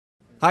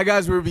Hi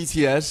guys, we're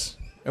BTS,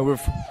 and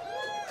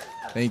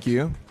thank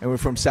you, and we're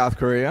from South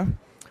Korea.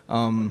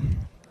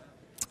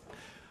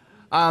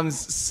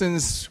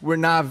 Since we're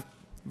not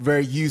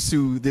very used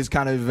to this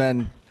kind of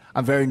event,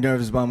 I'm very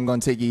nervous, but I'm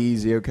gonna take it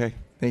easy, okay?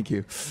 Thank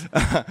you.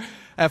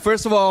 And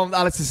first of all,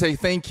 I'd like to say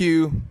thank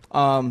you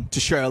to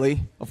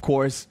Shirley, of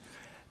course,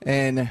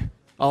 and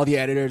all the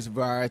editors of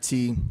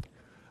Variety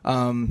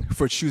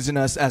for choosing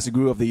us as the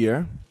Group of the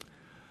Year.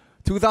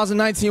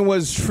 2019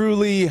 was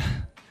truly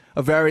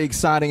a very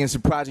exciting and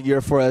surprising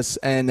year for us,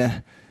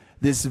 and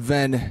this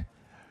event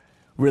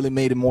really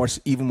made it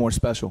even more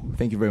special.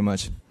 Thank you very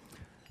much.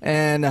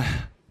 And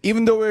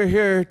even though we're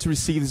here to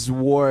receive this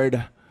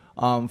award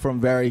from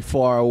very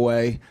far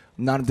away,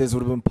 none of this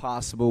would have been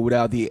possible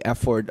without the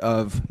effort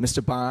of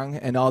Mr. Bang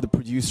and all the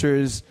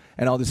producers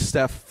and all the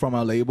staff from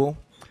our label.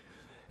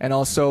 And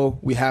also,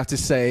 we have to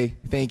say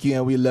thank you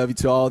and we love you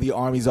to all the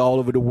armies all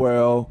over the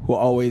world who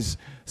always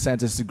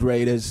sent us the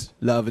greatest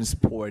love and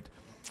support.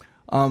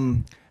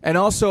 And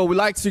also, we'd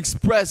like to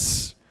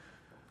express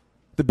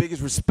the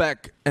biggest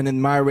respect and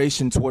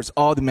admiration towards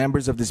all the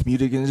members of this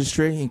music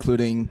industry,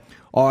 including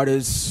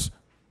artists,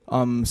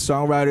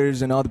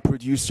 songwriters, and all the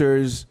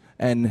producers,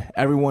 and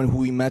everyone who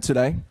we met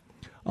today.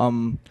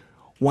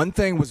 One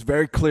thing was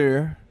very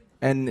clear,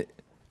 and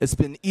it's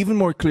been even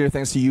more clear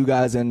thanks to you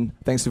guys and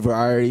thanks to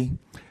Variety.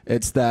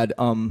 It's that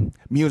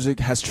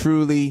music has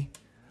truly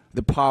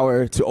the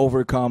power to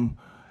overcome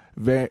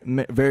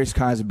various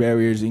kinds of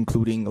barriers,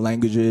 including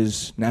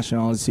languages,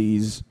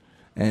 nationalities,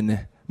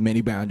 and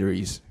many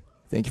boundaries.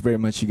 Thank you very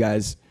much, you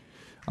guys.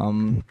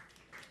 And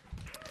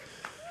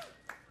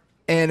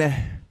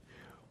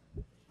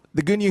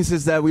the good news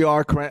is that we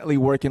are currently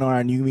working on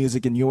our new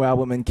music and new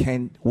album and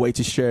can't wait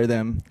to share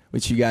them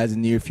with you guys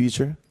in the near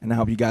future. And I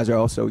hope you guys are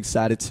also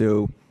excited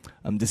to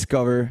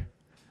discover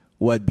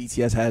what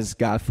BTS has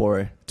got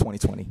for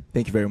 2020.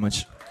 Thank you very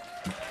much.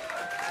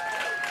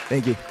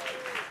 Thank you.